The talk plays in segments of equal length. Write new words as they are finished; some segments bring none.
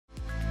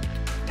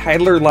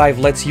Titler Live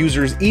lets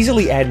users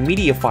easily add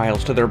media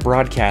files to their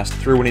broadcast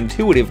through an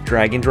intuitive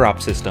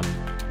drag-and-drop system.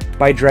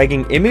 By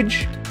dragging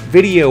image,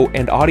 video,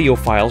 and audio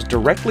files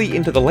directly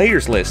into the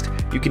layers list,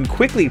 you can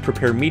quickly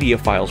prepare media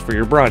files for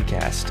your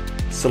broadcast.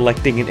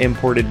 Selecting an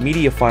imported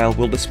media file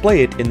will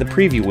display it in the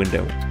preview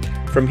window.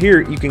 From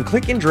here, you can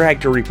click and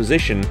drag to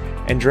reposition,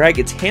 and drag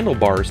its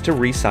handlebars to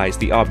resize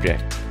the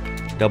object.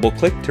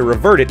 Double-click to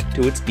revert it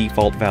to its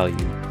default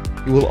value.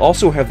 You will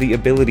also have the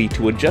ability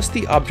to adjust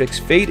the object's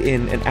fade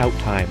in and out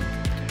time.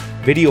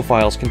 Video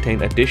files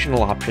contain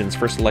additional options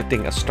for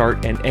selecting a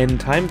start and end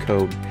time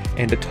code,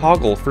 and a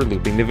toggle for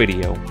looping the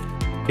video.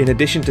 In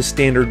addition to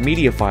standard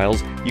media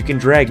files, you can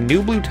drag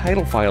NewBlue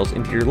title files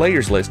into your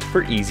layers list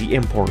for easy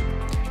import.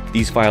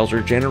 These files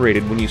are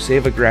generated when you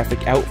save a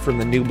graphic out from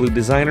the NewBlue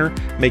Designer,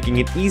 making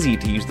it easy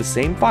to use the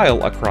same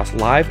file across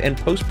live and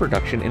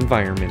post-production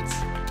environments.